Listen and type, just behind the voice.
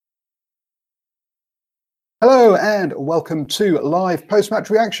Hello and welcome to live post-match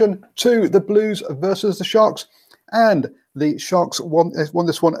reaction to the Blues versus the Sharks. And the Sharks won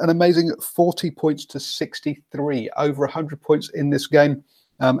this one an amazing 40 points to 63, over 100 points in this game.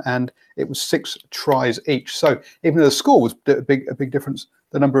 And it was 6 tries each. So even though the score was a big difference,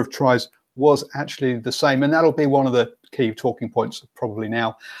 the number of tries was actually the same. And that'll be one of the key talking points probably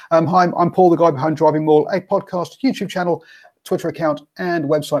now. Hi, I'm Paul, the guy behind Driving Maul, a podcast, YouTube channel, Twitter account and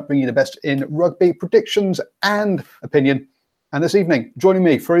website bringing you the best in rugby predictions and opinion. And this evening, joining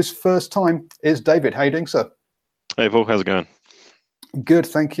me for his first time is David. How are you doing, sir? Hey, Paul. How's it going? Good,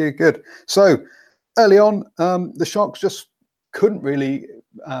 thank you. Good. So early on, the Sharks just couldn't really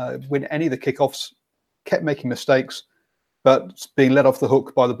win any of the kickoffs, kept making mistakes, but being let off the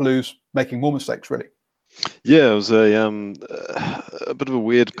hook by the Blues, making more mistakes, really. Yeah, it was a bit of a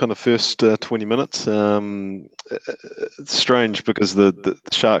weird kind of first 20 minutes. It's strange because the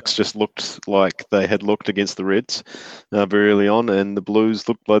Sharks just looked like they had looked against the Reds very early on, and the Blues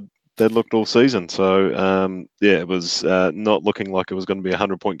looked like they'd looked all season. So, it was not looking like it was going to be a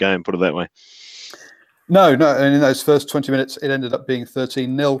 100-point game, put it that way. No, and in those first 20 minutes, it ended up being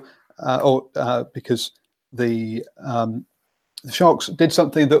 13-0, because the Sharks did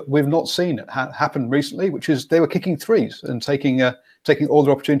something that we've not seen happen recently, which is they were kicking threes and taking all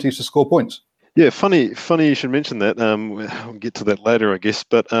their opportunities to score points. Yeah, funny you should mention that. We'll get to that later, I guess.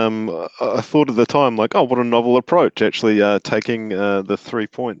 But I thought at the time, like, oh, what a novel approach, actually taking the 3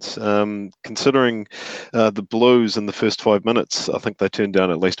 points. Considering the Blues in the first 5 minutes, I think they turned down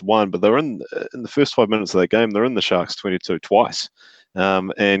at least one, but they're in the first 5 minutes of that game, they're in the Sharks 22 twice.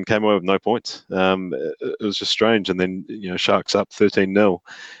 And came away with no points. It was just strange. And then, Sharks up 13-0.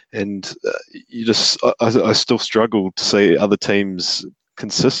 And I still struggle to see other teams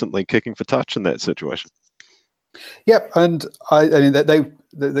consistently kicking for touch in that situation. Yep, and I mean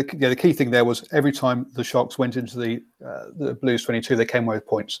the key thing there was every time the Sharks went into the Blues 22, they came away with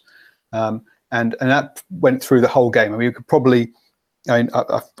points, and that went through the whole game. I mean, you could probably. I mean,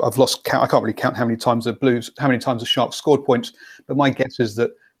 I've lost count. I can't really count how many times the Sharks scored points, but my guess is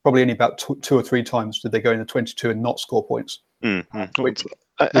that probably only about 2 or 3 times did they go into 22 and not score points.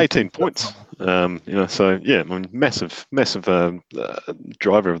 Mm-hmm. 18 points. So yeah, I mean, massive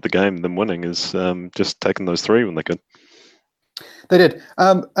driver of the game. Them winning is just taking those 3 when they could. They did,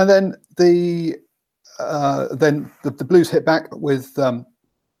 and then the Blues hit back with an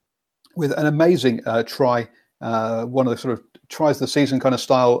amazing try. One of the sort of tries the season kind of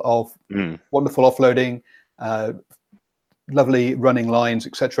style of wonderful offloading, lovely running lines,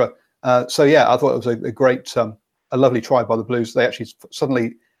 etc. So yeah, I thought it was a great, a lovely try by the Blues. They actually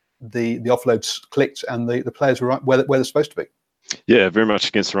suddenly the offloads clicked and the players were right where they're supposed to be. Yeah, very much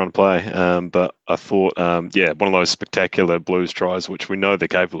against the run play. But I thought, one of those spectacular Blues tries, which we know they're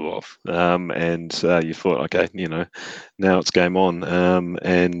capable of. And you thought, okay, now it's game on.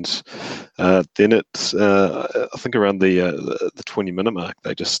 And then it's, I think around the 20-minute mark,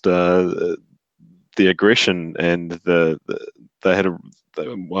 they just the aggression and they had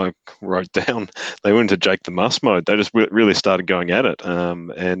I wrote down they went into Jake the Muss mode. They just really started going at it,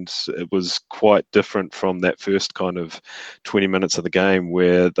 and it was quite different from that first kind of 20 minutes of the game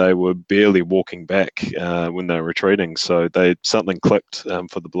where they were barely walking back when they were retreating. So something clicked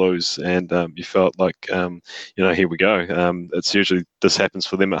for the Blues, and you felt like here we go. It's usually this happens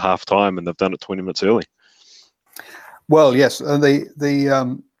for them at half time, and they've done it 20 minutes early. Well, yes, and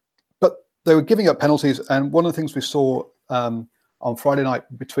but they were giving up penalties, and one of the things we saw on Friday night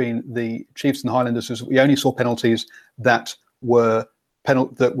between the Chiefs and the Highlanders is we only saw penalties that were by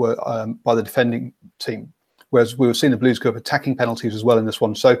the defending team, whereas we were seeing the Blues go up attacking penalties as well in this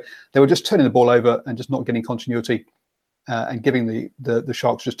one. So they were just turning the ball over and just not getting continuity and giving the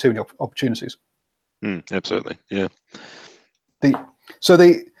Sharks just too many opportunities. Absolutely, yeah. So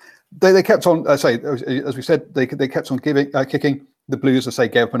they kept on. As we said, they kept on kicking. The Blues,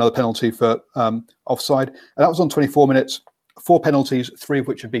 gave up another penalty for offside, and that was on 24 minutes. 4 penalties, 3 of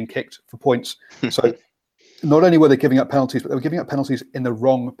which have been kicked for points. So not only were they giving up penalties, but they were giving up penalties in the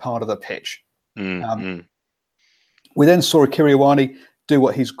wrong part of the pitch. We then saw Akira Ioane do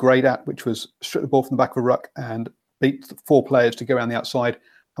what he's great at, which was strip the ball from the back of a ruck and beat 4 players to go around the outside.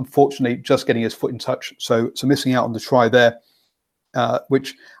 Unfortunately, just getting his foot in touch. So missing out on the try there,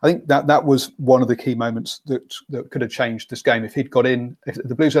 which I think that was one of the key moments that could have changed this game. If he'd got in, if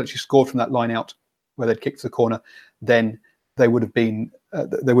the Blues had actually scored from that line out where they'd kicked to the corner, then they would have been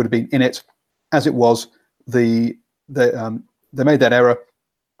in it. As it was, they made that error,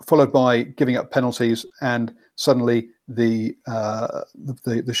 followed by giving up penalties, and suddenly the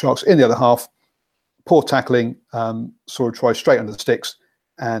Sharks in the other half, poor tackling, saw a try straight under the sticks,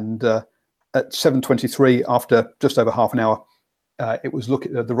 and at 7:23, after just over half an hour, it was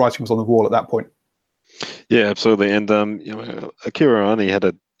the writing was on the wall at that point. Yeah, absolutely. And Akira Ani had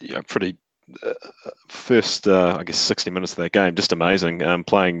a pretty first, I guess, 60 minutes of that game, just amazing,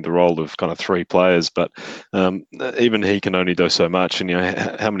 playing the role of kind of three players. But even he can only do so much. And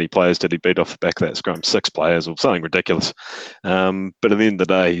how many players did he beat off the back of that scrum? 6 players, or something ridiculous. But at the end of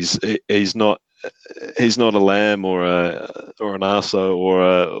the day, he's not a Lamb or an Arso or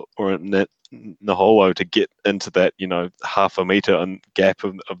a Naholo to get into that half a metre and gap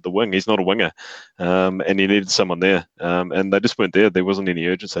of the wing. He's not a winger, and he needed someone there, and they just weren't there. There wasn't any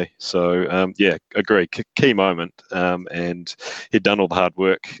urgency. So yeah, agree. Key moment, and he'd done all the hard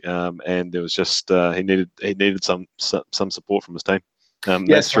work, and there was just he needed some support from his team.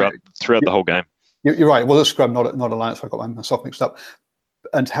 That's throughout the whole game. You're right. Well, the scrum, not Alliance. I got myself mixed up.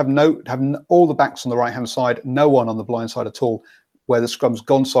 And have all the backs on the right hand side, no one on the blind side at all, where the scrum's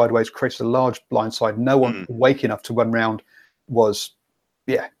gone sideways, creates a large blind side, no one awake enough to run round, was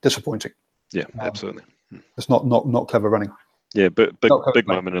disappointing. Yeah, absolutely. It's not clever running. Yeah, but big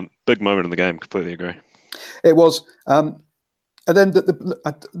moment in the game. Completely agree. It was, and then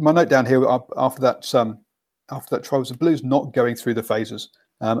my note down here after that try was the Blues not going through the phases,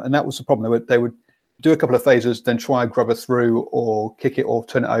 and that was the problem. They would do a couple of phases, then try and grub a through or kick it or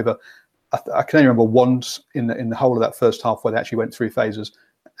turn it over. I can only remember once in the whole of that first half where they actually went through phases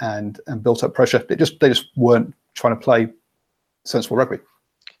and built up pressure. They just weren't trying to play sensible rugby.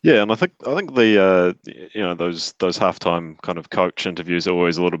 Yeah, and I think the those halftime kind of coach interviews are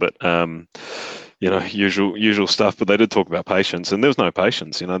always a little bit usual stuff, but they did talk about patience, and there was no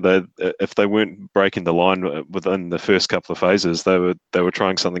patience. If they weren't breaking the line within the first couple of phases, they were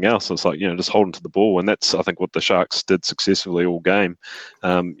trying something else. It's like just holding to the ball, and that's I think what the Sharks did successfully all game.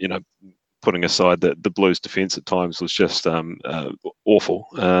 Putting aside that the Blues' defence at times was just awful.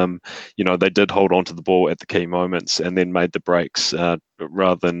 They did hold on to the ball at the key moments and then made the breaks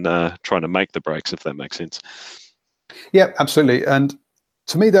rather than trying to make the breaks, if that makes sense. Yeah, absolutely. And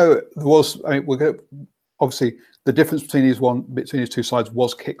to me, though, there was, obviously the difference between these two sides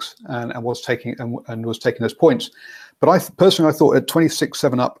was kicks and was taking those points. But I thought at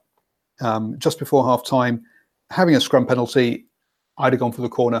 26-7 up, just before half time, having a scrum penalty, I'd have gone for the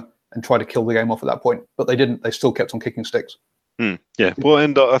corner and try to kill the game off at that point, but they didn't. They still kept on kicking sticks. Yeah, well,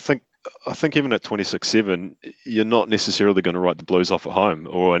 and I think even at 26-7, you're not necessarily going to write the Blues off at home,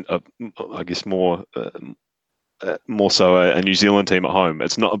 or I guess more so a New Zealand team at home.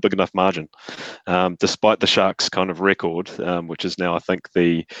 It's not a big enough margin, despite the Sharks' kind of record, which is now I think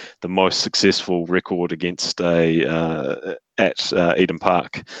the most successful record against at Eden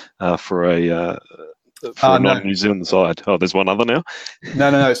Park for a non-New Zealand side. Oh, there's one other now.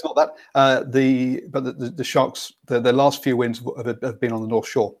 No, it's not that. The Sharks, their last few wins have been on the North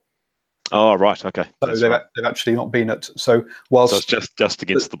Shore. Oh, right. Okay. So they've actually not been at. So it's just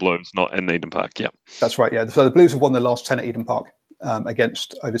against the Blues, not in Eden Park. Yeah. That's right. Yeah. So the Blues have won their last 10 at Eden Park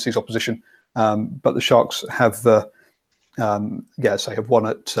against overseas opposition, but the Sharks have, have won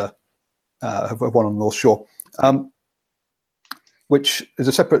on the North Shore. Which is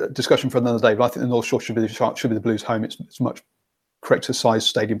a separate discussion for another day. But I think the North Shore should be the Blues' home. It's much correcter size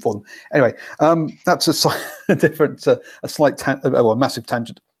stadium for them. Anyway, that's a different, a massive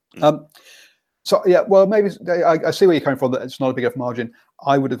tangent. So yeah, well, maybe I see where you're coming from. That it's not a big enough margin.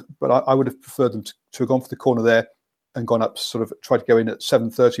 I would have preferred them to have gone for the corner there and gone up, sort of tried to go in at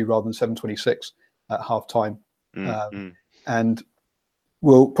 7:30 rather than 7:26 at half time. And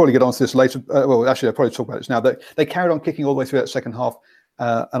we'll probably get onto this later. Well, actually, I'll probably talk about this now. They carried on kicking all the way through that second half,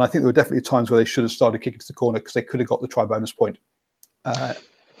 and I think there were definitely times where they should have started kicking to the corner because they could have got the try bonus point.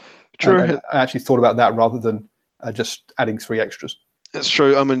 True. And I actually thought about that rather than just adding 3 extras. That's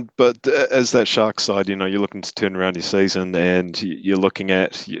true. I mean, but as that Sharks side, you're looking to turn around your season, and you're looking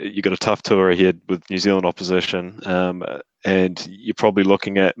at you got a tough tour ahead with New Zealand opposition, and you're probably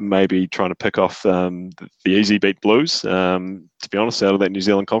looking at maybe trying to pick off the easy beat Blues. To be honest, out of that New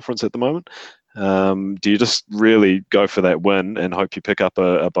Zealand conference at the moment, do you just really go for that win and hope you pick up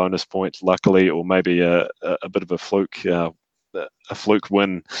a bonus point, luckily, or maybe a bit of a fluke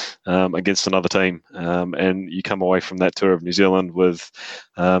win against another team, and you come away from that tour of New Zealand with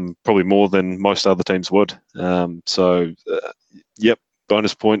probably more than most other teams would. Yep,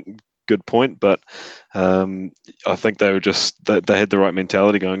 bonus point, good point, but I think they were they had the right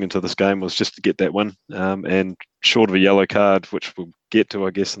mentality going into this game, was just to get that win, and short of a yellow card, which we'll get to,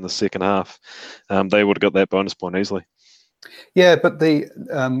 I guess, in the second half, they would have got that bonus point easily. Yeah, but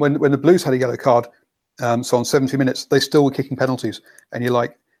when the Blues had a yellow card, so on 70 minutes, they still were kicking penalties. And you're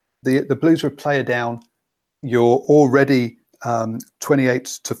like, the Blues were a player down. You're already 28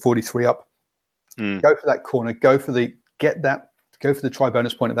 to 43 up. Go for that corner. Go for the try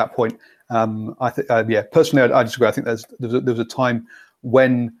bonus point at that point. I think, personally, I disagree. I think there was a time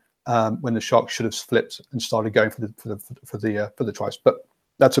when the Sharks should have flipped and started going for the tries. But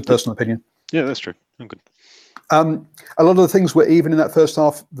that's a personal opinion. Yeah, that's true. I'm good. A lot of the things were even in that first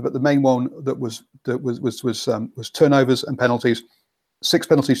half, but the main one that was turnovers and penalties. 6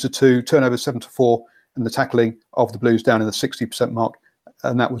 penalties to 2, turnovers 7 to 4, and the tackling of the Blues down in the 60% mark.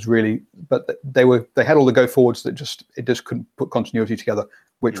 And that was really, but they had all the go forwards that just couldn't put continuity together,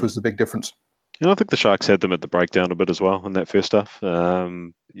 which was the big difference. I think the Sharks had them at the breakdown a bit as well in that first half.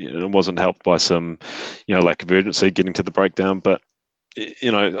 It wasn't helped by some, lack of urgency getting to the breakdown, but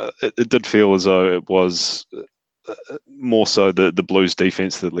it did feel as though it was more so the Blues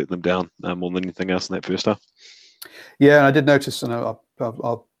defense that let them down more than anything else in that first half. Yeah, and I did notice, and I'll put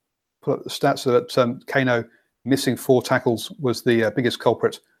up the stats that Kano missing 4 tackles was the biggest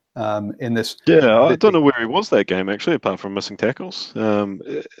culprit in this. Yeah, I don't know where he was that game actually, apart from missing tackles.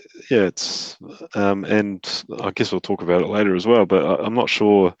 It's and I guess we'll talk about it later as well. But I'm not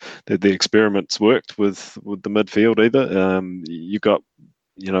sure that the experiments worked with the midfield either. You got,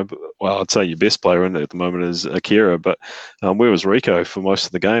 I'd say your best player in it at the moment is Akira, but where was Rico for most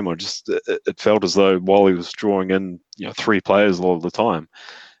of the game? It felt as though while he was drawing in 3 players a lot of the time.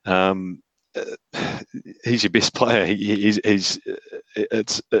 He's your best player.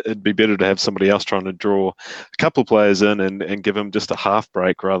 It'd be better to have somebody else trying to draw a couple of players in and give him just a half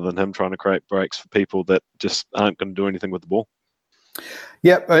break rather than him trying to create breaks for people that just aren't going to do anything with the ball.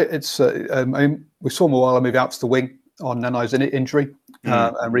 Yeah, it's. We saw Moala move out to the wing on Nanai's injury,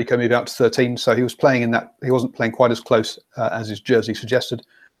 and Rico moved out to 13. So he was playing in that. He wasn't playing quite as close as his jersey suggested.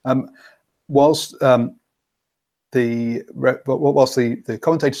 Whilst the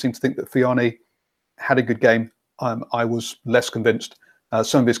commentators seemed to think that Fiani had a good game, I was less convinced.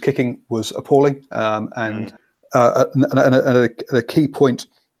 Some of his kicking was appalling, and a key point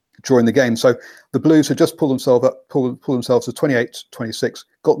during the game. So the Blues had just pulled themselves to 28-26,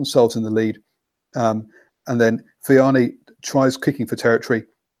 got themselves in the lead, and then Fiani tries kicking for territory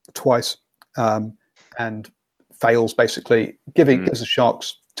twice, and fails, basically giving the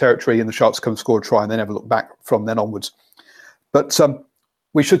Sharks territory, and the Sharks come score a try and they never look back from then onwards. But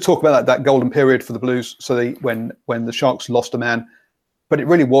we should talk about that golden period for the Blues. So when the Sharks lost a man, but it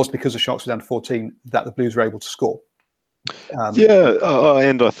really was because the Sharks were down to 14 that the Blues were able to score.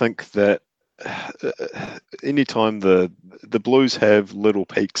 And I think that anytime the Blues have little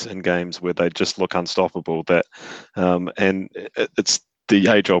peaks in games where they just look unstoppable, and it's the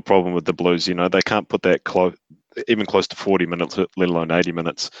age-old problem with the Blues. They can't put that even close to 40 minutes, let alone 80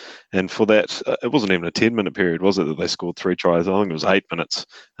 minutes. And for that, it wasn't even a 10-minute period, was it, that they scored 3 tries? I think it was 8 minutes,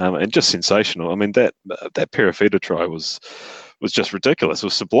 and just sensational. I mean, that Perofeta try was just ridiculous. It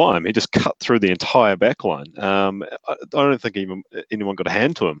was sublime. He just cut through the entire back line. I don't think even anyone got a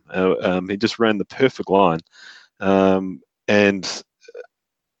hand to him. He just ran the perfect line. And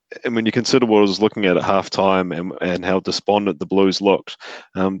when you consider what I was looking at halftime and how despondent the Blues looked,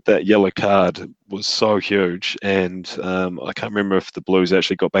 that yellow card was so huge. And I can't remember if the Blues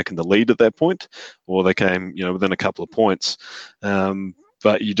actually got back in the lead at that point, or they came, within a couple of points.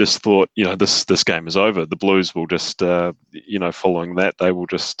 But you just thought, this game is over. The Blues will just, following that, they will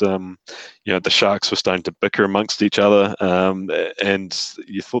just, the Sharks were starting to bicker amongst each other, and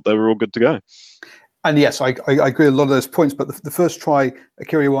you thought they were all good to go. And yes, I agree with a lot of those points. But the first try,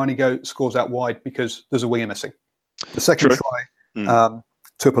 Akira Iwanigo scores out wide because there's a winger missing. The second try,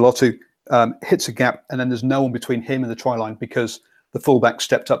 Tuipulotu hits a gap, and then there's no one between him and the try line because the fullback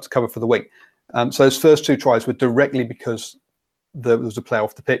stepped up to cover for the wing. So those first 2 tries were directly because there was a player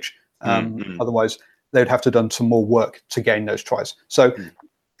off the pitch. Otherwise, they'd have to have done some more work to gain those tries. So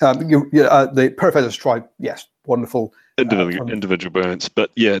the Perofeta's try, yes, wonderful. Individual burns,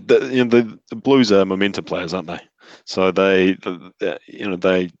 but yeah, the Blues are momentum players, aren't they? So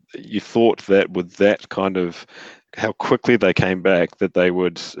you thought that with that kind of how quickly they came back, that they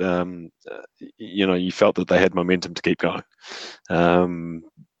would, you felt that they had momentum to keep going,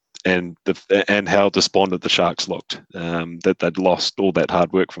 and how despondent the Sharks looked, that they'd lost all that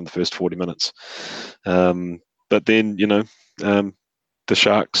hard work from the first 40 minutes. But then the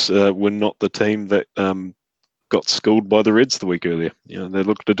Sharks were not the team that got schooled by the Reds the week earlier. They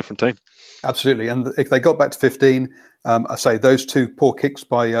looked at a different team. Absolutely. And if they got back to 15, I say those 2 poor kicks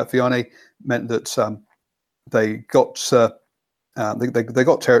by Fiani meant that they got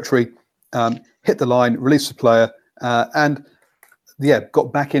territory, hit the line, released the player, and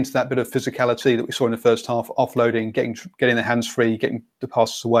got back into that bit of physicality that we saw in the first half, offloading, getting their hands free, getting the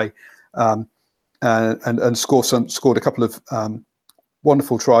passes away, and scored a couple of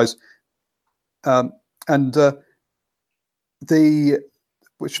wonderful tries. And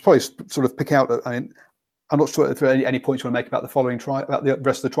we should probably sort of pick out. I mean, I'm not sure if there are any points you want to make about the following try, about the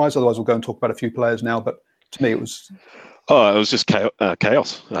rest of the tries. Otherwise, we'll go and talk about a few players now. But to me, it was. Oh, it was just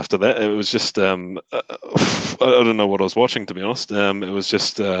chaos after that. It was just I don't know what I was watching, to be honest. It was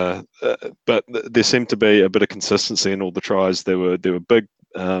just, but there seemed to be a bit of consistency in all the tries. There were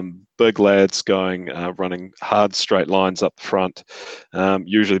big lads going, running hard straight lines up the front,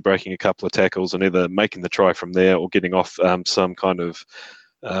 usually breaking a couple of tackles and either making the try from there or getting off some kind of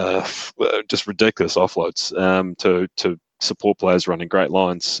just ridiculous offloads to support players running great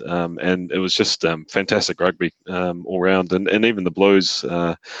lines, and it was just fantastic rugby all round. And even the Blues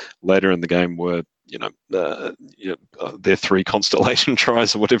later in the game were, their 3 constellation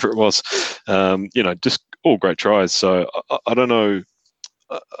tries or whatever it was, just all great tries. So I don't know.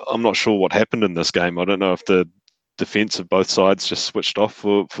 I'm not sure what happened in this game. I don't know if the defence of both sides just switched off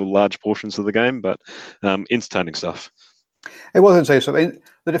for large portions of the game, but entertaining stuff. It wasn't safe. So I mean,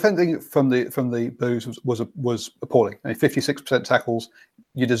 the defending from the Blues was appalling. I mean, 56% tackles,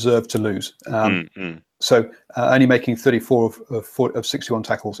 you deserve to lose. So only making 34 of 61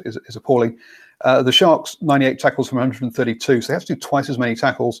 tackles is appalling. The Sharks, 98 tackles from 132, so they have to do twice as many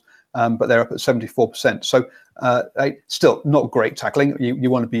tackles, but they're up at 74%. So still not great tackling. You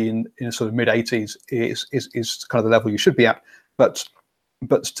want to be in a sort of mid 80s is kind of the level you should be at, but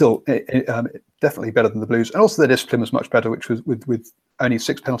still definitely better than the Blues. And also their discipline was much better, which was with only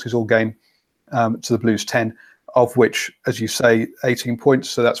 6 penalties all game to the Blues 10, of which, as you say, 18 points.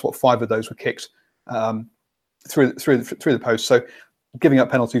 So that's what 5 of those were kicked through the post. So giving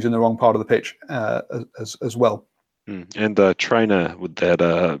up penalties in the wrong part of the pitch as well. And Trainer with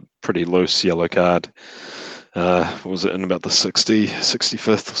that pretty loose yellow card. Was it in about the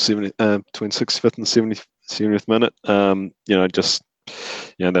 65th or 70, between 65th and 70th minute? That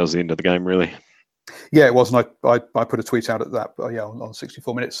was the end of the game, really. Yeah, it was. And I put a tweet out at that, on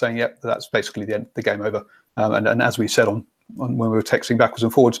 64 minutes saying, that's basically the game over. And as we said on when we were texting backwards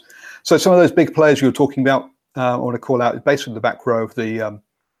and forwards. So some of those big players you were talking about, I want to call out basically the back row of the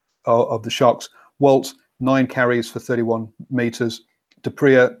Sharks. Walt, 9 carries for 31 metres.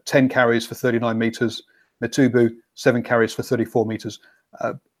 Dupria, 10 carries for 39 metres. Metubu, 7 carries for 34 metres.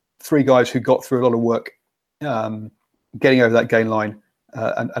 3 guys who got through a lot of work getting over that gain line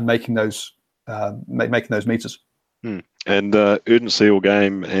and making those meters. And urgency all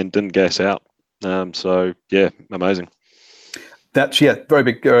game and didn't gas out. So amazing. That's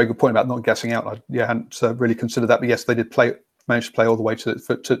very good point about not gassing out. I hadn't really considered that, but yes, they did manage to play all the way to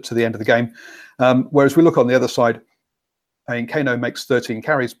the end of the game. Whereas we look on the other side, I mean, Kano makes 13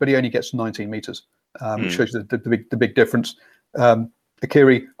 carries, but he only gets 19 meters, which shows you the big difference.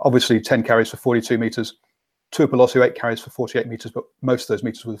 Akiri, obviously 10 carries for 42 meters. Tuipulotu, 8 carries for 48 meters, but most of those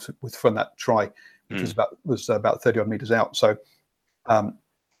meters was from that try, which was about 30 odd meters out. So and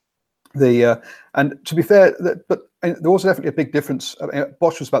to be fair, but there was definitely a big difference. I mean,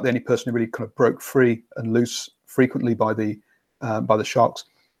 Bosch was about the only person who really kind of broke free and loose frequently by the Sharks,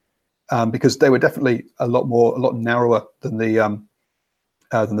 because they were definitely a lot narrower than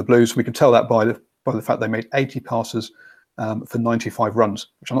the Blues. We can tell that by the fact they made 80 passes for 95 runs,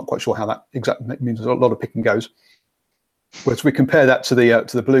 which I'm not quite sure how that exactly means. There's a lot of pick and goes. Whereas we compare that to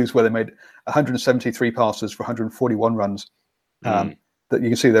the Blues, where they made 173 passes for 141 runs. That you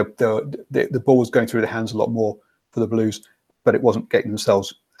can see the ball was going through their hands a lot more for the Blues, but it wasn't getting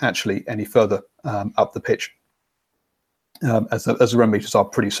themselves actually any further up the pitch. As the run meters are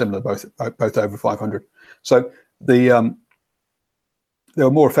pretty similar, both over 500. So they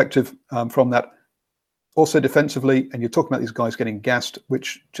were more effective from that. Also defensively, and you're talking about these guys getting gassed,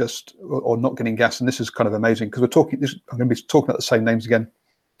 or not getting gassed, and this is kind of amazing because I'm going to be talking about the same names again.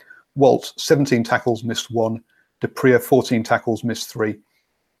 Walt, 17 tackles, missed 1. Dupria, 14 tackles, missed 3.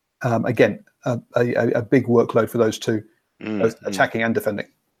 Again, a big workload for those two, both attacking and defending.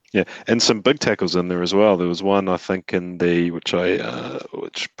 Yeah, and some big tackles in there as well. There was one, I think,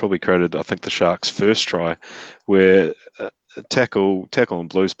 which probably created, I think, the Sharks' first try, where a tackle and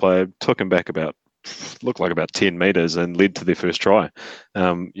Blues player took him back looked like about 10 meters and led to their first try.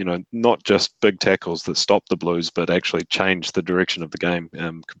 Not just big tackles that stopped the Blues, but actually changed the direction of the game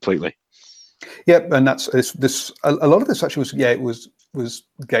completely. Yeah, and that's this. A lot of this actually was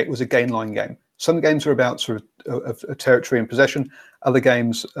a gain line game. Some games are about sort of a territory and possession. Other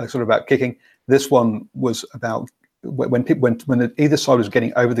games are sort of about kicking. This one was about when either side was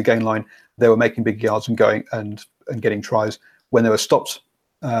getting over the gain line, they were making big yards and going and getting tries. When they were stopped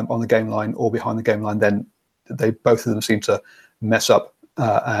on the game line or behind the game line, then both of them seemed to mess up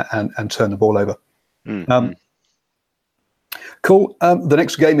and turn the ball over. Cool. The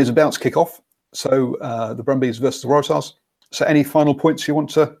next game is about to kick off. So the Brumbies versus the Waratahs. So any final points you want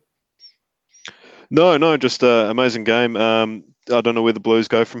to? No, just an amazing game. I don't know where the Blues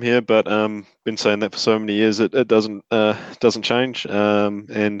go from here, but been saying that for so many years. It doesn't change.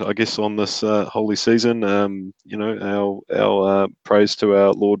 And I guess on this holy season, our praise to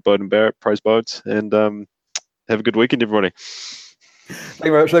our Lord Beauden Barrett, praise Bodes, and have a good weekend, everybody. Thank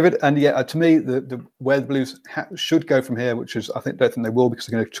you very much, David. And yeah, to me, the where the Blues should go from here, which is don't think they will, because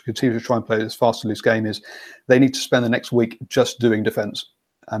they're going to continue to try and play this fast and loose game, is they need to spend the next week just doing defence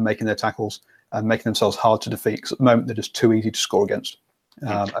and making their tackles and making themselves hard to defeat, because at the moment they're just too easy to score against.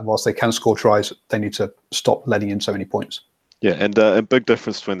 And whilst they can score tries, they need to stop letting in so many points. Yeah, and a big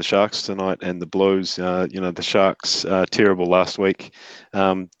difference between the Sharks tonight and the Blues. The Sharks, terrible last week,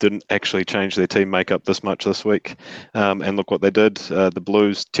 didn't actually change their team makeup this much this week. And look what they did. The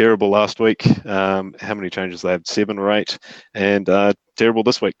Blues, terrible last week. How many changes they had? 7 or 8. And terrible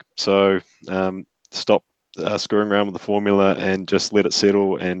this week. So stop screwing around with the formula and just let it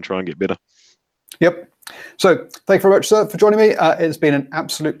settle and try and get better. Yep. So thank you very much, sir, for joining me. It's been an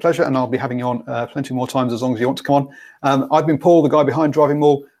absolute pleasure, and I'll be having you on plenty more times as long as you want to come on. I've been Paul, the guy behind Driving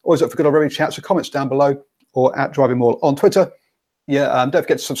Maul. Always up for good old rugby chats, so comments down below or at Driving Maul on Twitter. Yeah, don't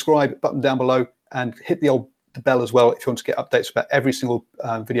forget to subscribe, button down below, and hit the bell as well if you want to get updates about every single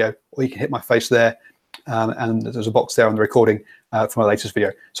video, or you can hit my face there, and there's a box there on the recording for my latest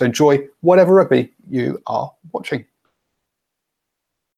video. So enjoy whatever rugby you are watching.